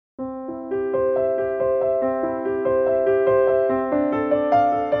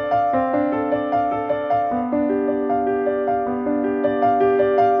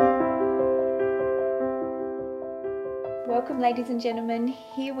ladies and gentlemen,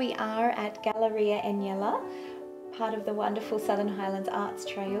 here we are at Galleria Agnella, part of the wonderful Southern Highlands Arts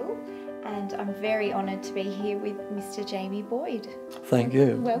Trail, and I'm very honoured to be here with Mr. Jamie Boyd. Thank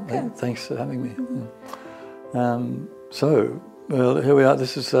you. Welcome. Thanks for having me. Well, here we are.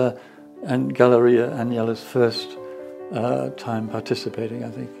 This is Galleria Agnella's first time participating, I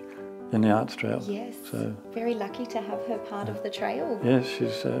think, in the Arts Trail. Yes, so very lucky to have her part of the trail. Yes,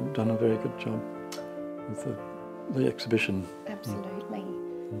 she's done a very good job with the exhibition. Absolutely.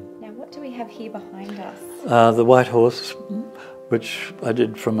 Now, what do we have here behind us? The White Horse, which I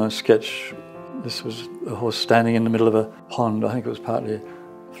did from a sketch. This was a horse standing in the middle of a pond. I think it was partly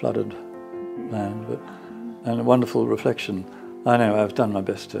flooded land, and a wonderful reflection. I know I've done my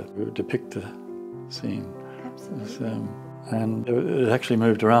best to depict the scene. Absolutely. And it actually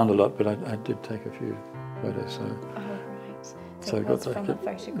moved around a lot, but I did take a few photos. So, oh, right. So it was from a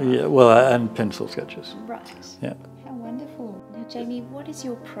photograph. Yeah, well, and pencil sketches. Right. Yeah. How wonderful. Now, Jamie, what is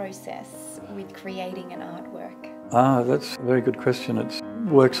your process with creating an artwork? That's a very good question. It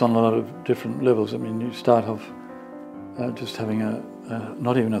works on a lot of different levels. I mean, you start off just having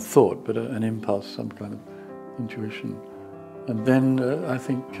not even a thought, but an impulse, some kind of intuition. And then I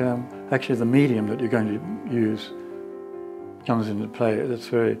think actually the medium that you're going to use comes into play. That's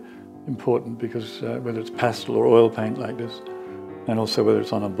very important because whether it's pastel or oil paint like this, and also whether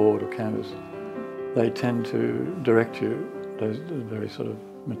it's on a board or canvas, they tend to direct you, those very sort of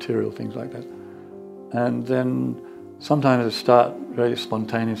material things like that. And then sometimes I start very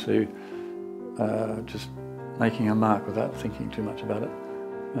spontaneously just making a mark without thinking too much about it.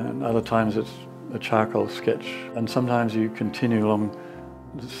 And other times it's a charcoal sketch. And sometimes you continue along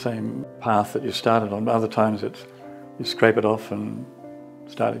the same path that you started on, but other times it's you scrape it off and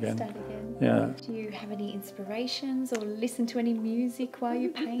start again. Yeah. Do you have any inspirations or listen to any music while you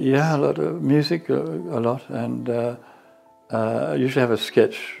paint? Yeah, a lot of music, a lot, and I usually have a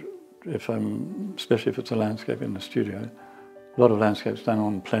sketch, especially if it's a landscape in the studio. A lot of landscapes done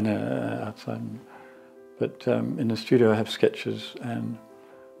on plein air outside, but in the studio I have sketches, and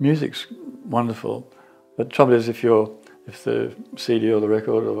music's wonderful. But the trouble is, if the CD or the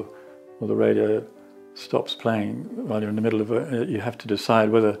record or the radio stops playing while you're in the middle of it, you have to decide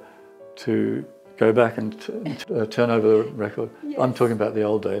whether to go back and turn over the record. Yes. I'm talking about the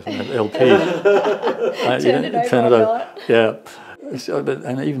old days, when they had LPs. Turn it over. Yeah.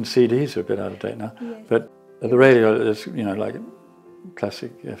 And even CDs are a bit out of date now. Yes. But the radio is, like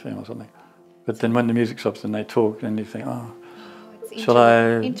classic FM or something. But then when the music stops and they talk, then you think, shall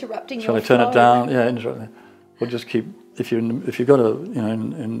I turn it down? Yeah, interrupting. Or just keep, if you've got a,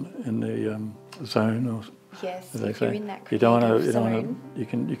 in the zone, or yes, as they if say, you're in that you don't want zone. to. You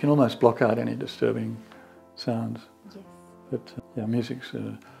can almost block out any disturbing sounds. Yes. But yeah, music's,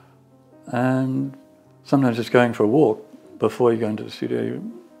 and sometimes just going for a walk before you go into the studio.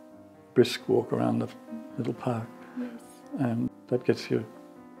 You brisk walk around the little park. Yes. And that gets your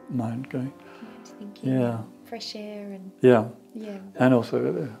mind going. Thinking. Yeah. Fresh air and. Yeah. Yeah. And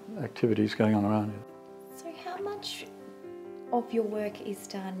also activities going on around you. So how much of your work is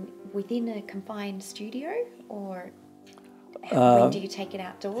done within a confined studio, or when do you take it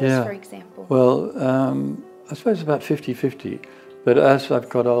outdoors, for example? Well, I suppose about 50-50, but as I've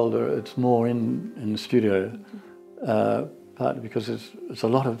got older, it's more in the studio, partly because it's a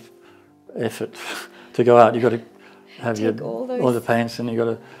lot of effort to go out. You've got to have all the paints, and you've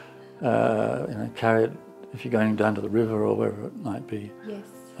got to carry it if you're going down to the river or wherever it might be. Yes.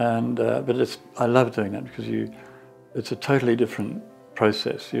 And but I love doing that because it's a totally different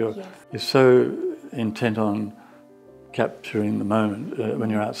process. You're so intent on capturing the moment when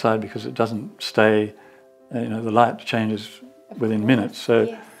you're outside, because it doesn't stay. The light changes within minutes,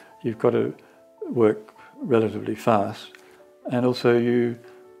 so you've got to work relatively fast, and also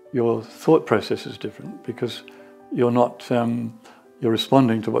your thought process is different because you're not you're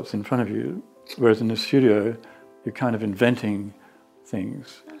responding to what's in front of you, whereas in the studio you're kind of inventing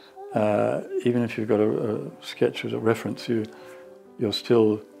things. Even if you've got a sketch as a reference, you're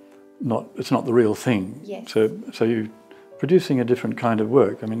still not. It's not the real thing. Yes. So you're producing a different kind of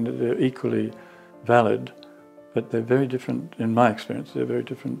work. I mean, they're equally valid, but they're very different. In my experience, they're very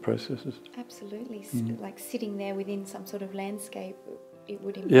different processes. Absolutely. Like sitting there within some sort of landscape, it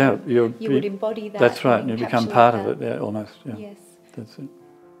would embody. Yeah, you would embody that. That's right, and you become part of it. Yeah, almost. Yeah. Yes. That's it.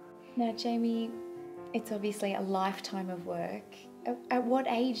 Now, Jamie, it's obviously a lifetime of work. At what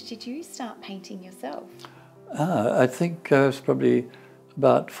age did you start painting yourself? I think I was probably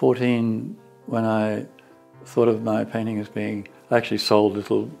about 14 when I thought of my painting as being. I actually sold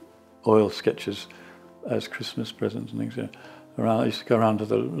little oil sketches as Christmas presents and things. I used to go around to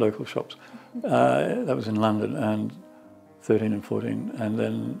the local shops. That was in London, and 13 and 14. And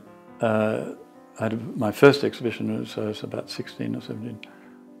then I had my first exhibition was about 16 or 17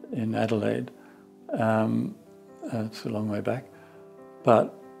 in Adelaide. It's a long way back.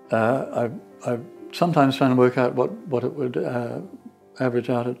 But I sometimes trying to work out what it would average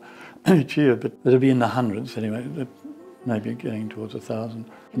out at each year, but it'd be in the hundreds anyway, maybe getting towards 1,000.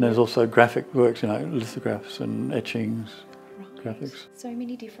 And there's also graphic works, lithographs and etchings, graphics. So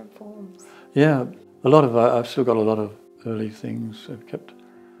many different forms. Yeah, I've still got a lot of early things I've kept.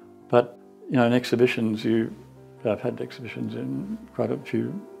 But, in exhibitions, I've had exhibitions in quite a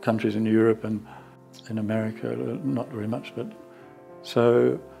few countries in Europe and in America, not very much, but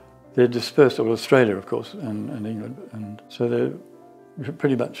so they're dispersed over Australia, of course, and England, and so they're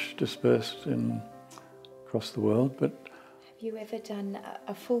pretty much dispersed across the world. But have you ever done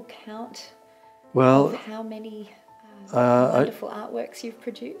a full count of how many wonderful artworks you've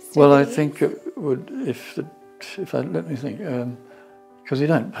produced? Well, I think it would, let me think, because you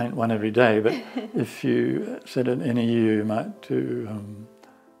don't paint one every day, but if you said in a year you might do,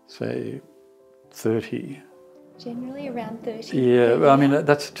 say, 30. Generally around 30. Yeah, well, I mean,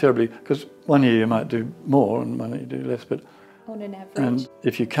 that's terribly, because one year you might do more and one year you do less, but on an average. And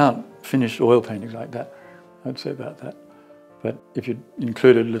if you can't finish oil paintings like that, I'd say about that. But if you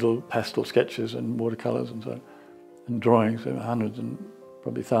included little pastel sketches and watercolours and so on, and drawings, there are hundreds and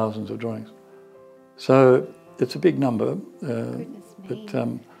probably thousands of drawings. So it's a big number, but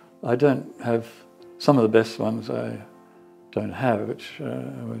I don't have, some of the best ones I don't have, which I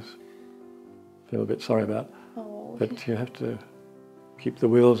always feel a bit sorry about. Oh. But you have to keep the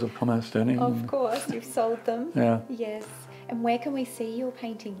wheels of commerce turning. Of course, you've sold them. Yeah. Yes. And where can we see your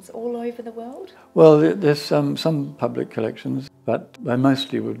paintings? All over the world? Well, there's some public collections, but they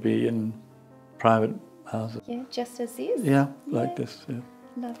mostly would be in private houses. Yeah, just as is? Yeah, like this. Yeah.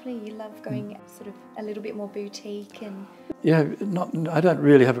 Lovely. You love going sort of a little bit more boutique and... Yeah, I don't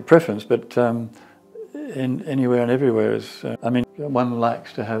really have a preference, but in anywhere and everywhere is... one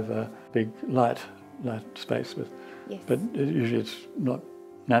likes to have a big light space, but usually it's not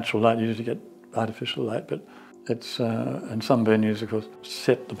natural light. You usually get artificial light, but it's and some venues, of course,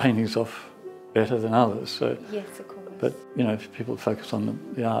 set the paintings off better than others. So, yes, of course. But if people focus on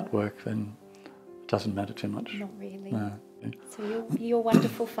the artwork, then it doesn't matter too much. Not really. No. So your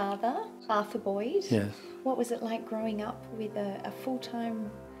wonderful father, Arthur Boyd. Yes. What was it like growing up with a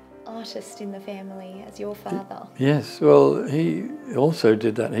full-time artist in the family as your father? Yes. Well, he also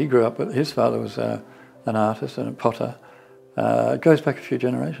did that. He grew up. His father was an artist and a potter. It goes back a few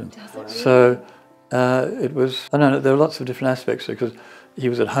generations. Does it really? So. It was, I don't know, there were lots of different aspects because he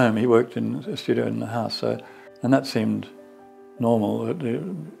was at home, he worked in a studio in the house, and that seemed normal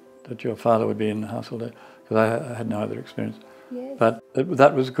that your father would be in the house all day, because I had no other experience. Yes. But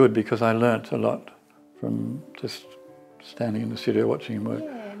that was good because I learnt a lot from just standing in the studio watching him work.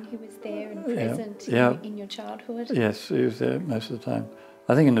 Yeah, and he was there and present in your childhood. Yes, he was there most of the time.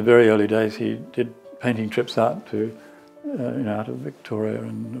 I think in the very early days he did painting trips out to, out of Victoria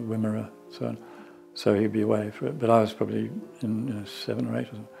and Wimmera, so on. So he'd be away for it, but I was probably in 7 or 8 or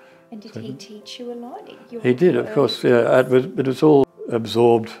something. And did he teach you a lot? He did, of course, yeah. It was all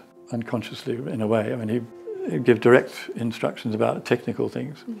absorbed unconsciously in a way. I mean, he'd give direct instructions about technical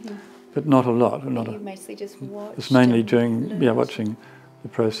things, but not a lot. You mostly just watched? It's mainly watching the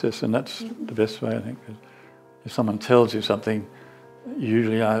process, and that's the best way, I think. If someone tells you something,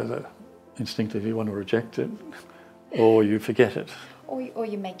 usually either instinctively you want to reject it, or you forget it. Or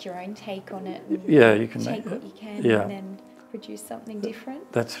you make your own take on it. And you can take what you can and then produce something different.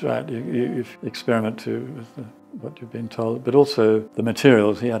 That's right. You experiment too with what you've been told, but also the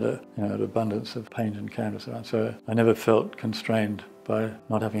materials. He had an abundance of paint and canvas around, so I never felt constrained by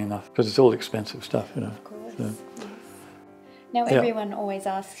not having enough because it's all expensive stuff, Of course. So. Yes. Now everyone always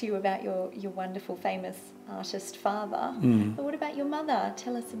asks you about your wonderful, famous artist father. But what about your mother?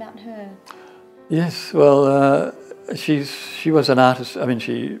 Tell us about her. Yes, well, she was an artist. I mean,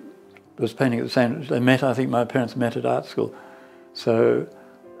 she was painting at the same. They met. I think my parents met at art school,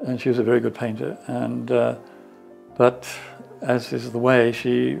 and she was a very good painter. And but as is the way,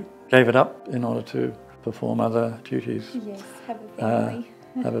 she gave it up in order to perform other duties. Yes, have a family.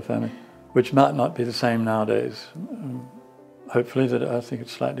 Have a family, which might not be the same nowadays. Hopefully, that I think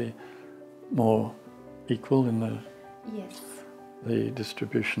it's slightly more equal in the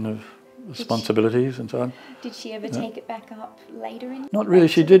distribution of responsibilities and so on. Did she ever take it back up later in? Not really.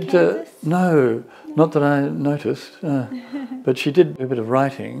 She did. No, not that I noticed. But she did a bit of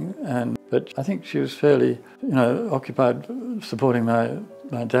writing, but I think she was fairly, occupied supporting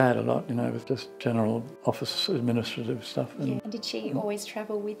my dad a lot, with just general office administrative stuff. And did she always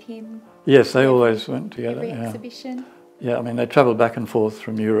travel with him? Yes, they always went together. Every exhibition. Yeah, I mean, they travelled back and forth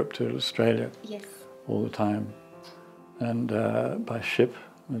from Europe to Australia Yes. all the time, and by ship,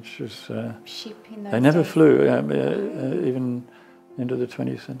 which was... Ship in those they never days. flew, even into the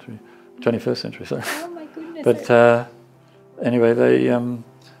 21st century, sorry. Oh my goodness. But anyway, they were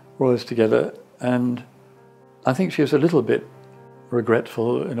always together, and I think she was a little bit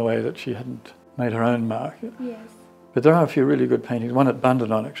regretful in a way that she hadn't made her own mark. Yes. But there are a few really good paintings, one at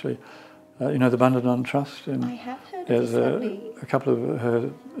Bundanon actually. You know the Bundanon Trust? I have heard of There's this lovely. a couple of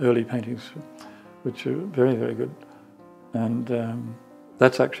her early paintings which are very, very good. And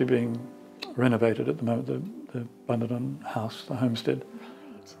that's actually being renovated at the moment, the Bundanon house, the homestead.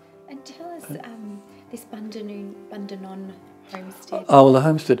 Right. And tell us this Bundanon homestead. Oh, well, the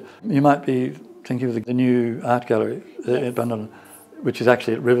homestead, you might be thinking of the new art gallery at Bundanon, which is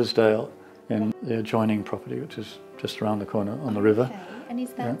actually at Riversdale in the adjoining property, which is just around the corner on the river. Okay. And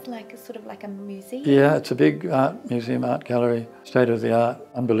is that like a sort of like a museum? Yeah, it's a big art museum, art gallery, state of the art,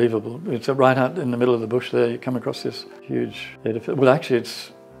 unbelievable. It's right out in the middle of the bush there. You come across this huge edifice. Well, actually,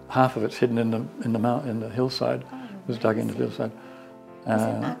 it's half of it's hidden in the hillside. Oh, It was dug into the hillside. Is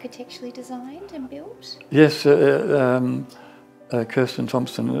it architecturally designed and built? Yes, Kirsten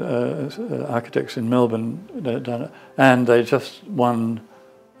Thompson, architects in Melbourne, done it, and they just won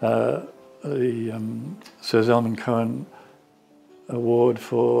the Sir Zelman Cohen Award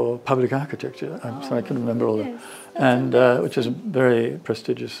for Public Architecture. So I couldn't remember all that, and which is a very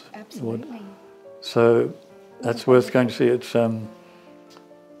prestigious award. So that's worth going to see. It's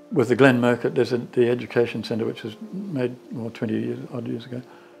with the Glen Murcutt. There's the Education Centre, which was made 20 odd years ago,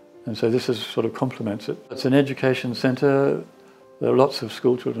 and so this is sort of complements it. It's an education centre. There are lots of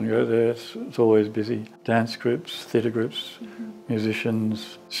school children who go there. It's always busy. Dance groups, theatre groups,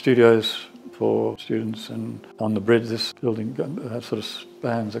 musicians, studios for students, and on the bridge, this building sort of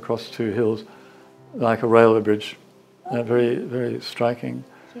spans across two hills like a railway bridge. Very, very striking.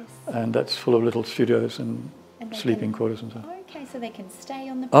 Yes. And that's full of little studios and sleeping quarters and so on. Okay, so they can stay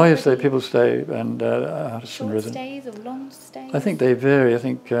on the Oh property? yes, people stay, and artists and Short residents. stays or long stays? I think they vary. I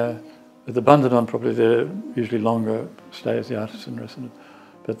think with the Bundanon property, they're usually longer stays, the artists and residents.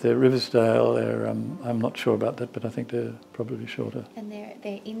 But the Riversdale, I'm not sure about that, but I think they're probably shorter. And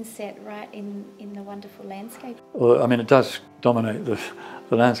they're inset right in the wonderful landscape. Well, I mean, it does dominate the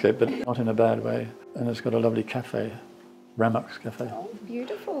landscape, but not in a bad way. And it's got a lovely cafe, Ramux Cafe. Oh,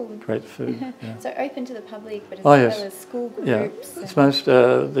 beautiful. Great food. Yeah. So open to the public, but as Oh, well yes. as school groups. Yeah, it's most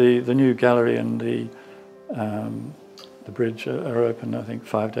the new gallery and the bridge are open, I think,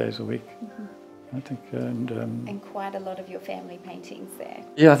 5 days a week. I think, And quite a lot of your family paintings there.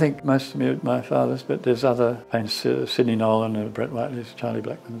 yeah, I think most of my father's, but there's other painters, Sydney Nolan, Brett Whiteley's, Charlie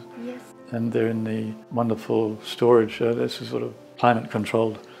Blackman's, Yes. and they're in the wonderful storage. This is sort of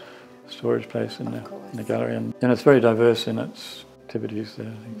climate-controlled storage place in the gallery, and it's very diverse in its activities there.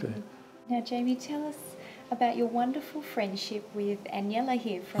 I think Now, Jamie, tell us about your wonderful friendship with Aniela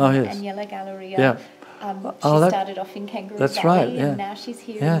here from Oh, yes. Aniela Galleria. Yeah. She started off in Kangaroo That's Valley, right, yeah. and now she's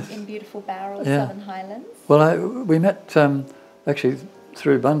here Yes. in beautiful Bowral, Yeah. Southern Highlands. Well, we met actually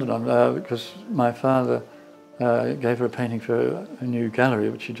through Bundanon because my father gave her a painting for a new gallery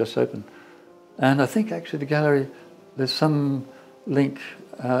which she just opened, and I think actually the gallery, there's some link.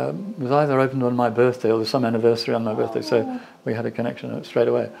 It was either opened on my birthday or there's some anniversary on my birthday, so we had a connection straight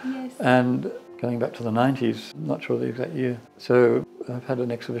away. Yes. And going back to the 90s, I'm not sure the exact year. So I've had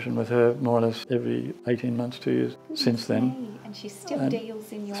an exhibition with her more or less every 18 months, 2 years since then. Yay. And she still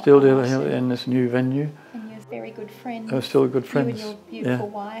deals in your Still art, deal in this new venue. and you're very good friends. We're still good friends. You and your beautiful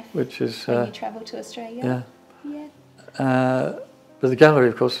wife. Which is when you travel to Australia. yeah. Yeah. But the gallery,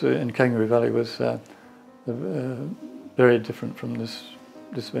 of course, in Kangaroo Valley was very different from this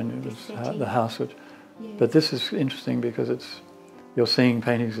venue. It was the house, which. Yes. But this is interesting because you're seeing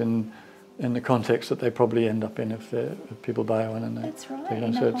paintings in the context that they probably end up in if people buy one and they That's right, take it on.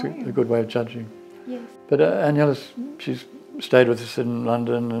 in So a it's home. a good way of judging. Yes. But she's stayed with us in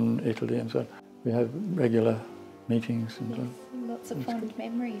London and Italy, and so we have regular meetings and so. Lots of fond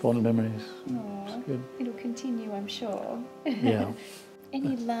memories. Fond memories. Aw, It's good. it'll continue, I'm sure. Yeah.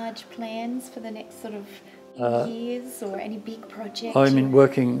 Any large plans for the next sort of years, or any big project? I mean,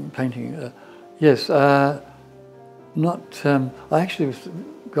 painting. Yes. Not. I actually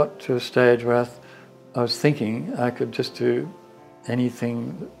got to a stage where I was thinking I could just do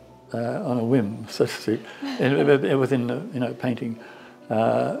anything on a whim, so to speak, within painting,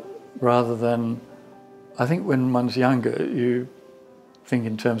 rather than. I think when one's younger, you think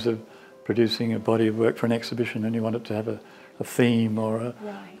in terms of producing a body of work for an exhibition, and you want it to have a theme or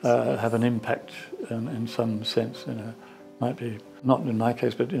have an impact in some sense. Might be not in my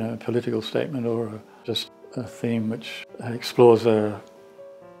case, but a political statement or just a theme which explores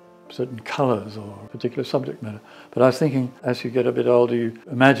certain colours or particular subject matter. But I was thinking, as you get a bit older, you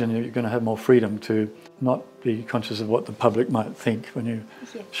imagine you're going to have more freedom to not be conscious of what the public might think when you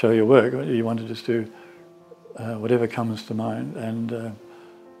show your work. You want to just do whatever comes to mind, and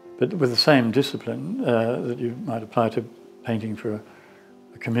but with the same discipline that you might apply to painting for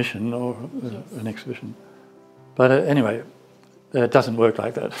a commission or an exhibition. But anyway, it doesn't work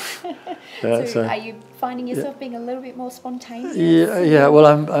like that. So are you finding yourself being a little bit more spontaneous? Yeah. Well,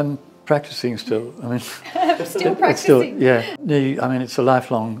 I'm practicing still. I mean, still practicing. I mean, it's a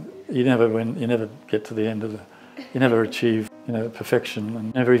lifelong. You never get to the end of you never achieve, perfection,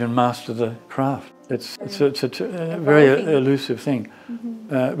 and never even master the craft. It's a very elusive thing,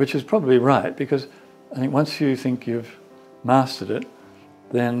 which is probably right, because I think once you think you've mastered it,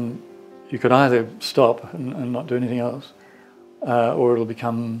 then you could either stop and not do anything else, or it'll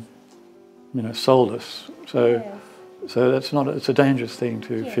become, soulless. So that's not. It's a dangerous thing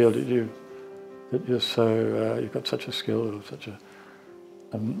to feel that you're so you've got such a skill or such a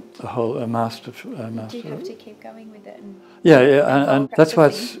master. You do have to keep going with it. And that's why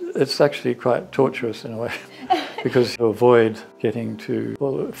it's actually quite torturous in a way, because you avoid getting to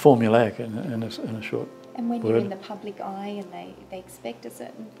formulaic in a short. And when you're in the public eye and they expect a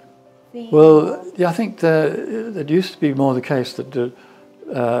certain thing. Well, yeah, I think it used to be more the case that the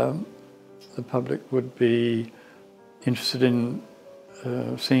public would be interested in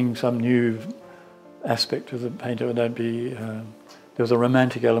seeing some new aspect of the painter, and they'd be. There was a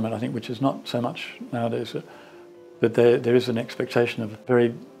romantic element, I think, which is not so much nowadays, but there is an expectation of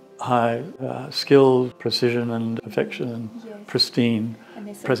very high skill, precision and perfection and pristine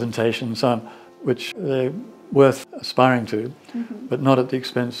presentation and so on, which they're worth aspiring to, but not at the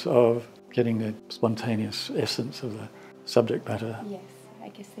expense of getting the spontaneous essence of the subject matter. Yes, I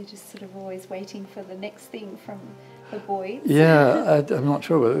guess they're just sort of always waiting for the next thing from the Boyds. Yeah, I'm not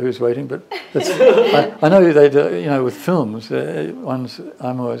sure who's waiting, but I know they do, with films,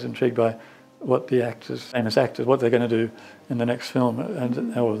 I'm always intrigued by what the famous actors, what they're going to do in the next film,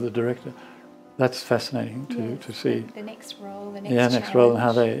 or the director. That's fascinating to see. The next role, the next role,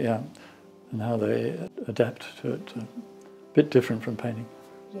 and how they adapt to it. A bit different from painting.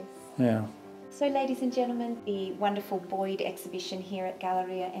 Yes. Yeah. So, ladies and gentlemen, the wonderful Boyd exhibition here at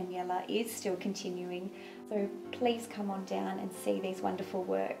Galleria Enyella is still continuing. So please come on down and see these wonderful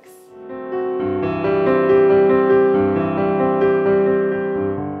works.